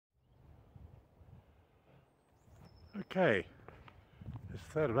Okay, it's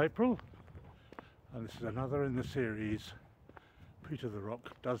 3rd of April and this is another in the series Peter the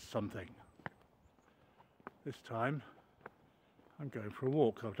Rock Does Something. This time I'm going for a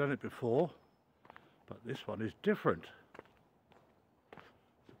walk. I've done it before, but this one is different.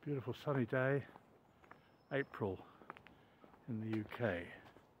 It's a beautiful sunny day, April in the UK.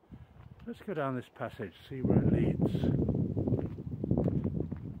 Let's go down this passage, see where it leads.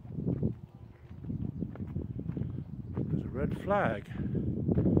 There's a red flag.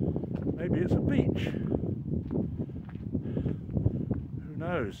 Maybe it's a beach. Who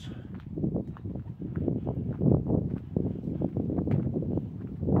knows? You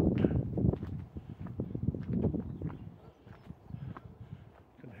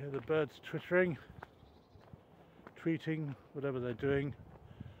can hear the birds twittering, tweeting, whatever they're doing.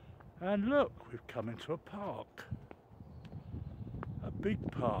 And look, we've come into a park. A big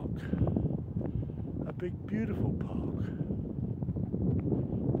park. A big beautiful park.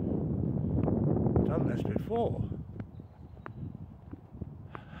 Done this before.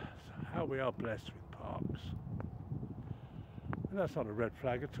 So how we are blessed with parks. And that's not a red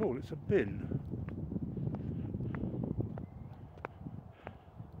flag at all, it's a bin.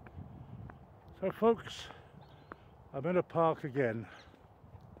 So folks, I'm in a park again.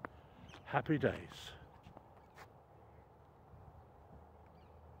 Happy days.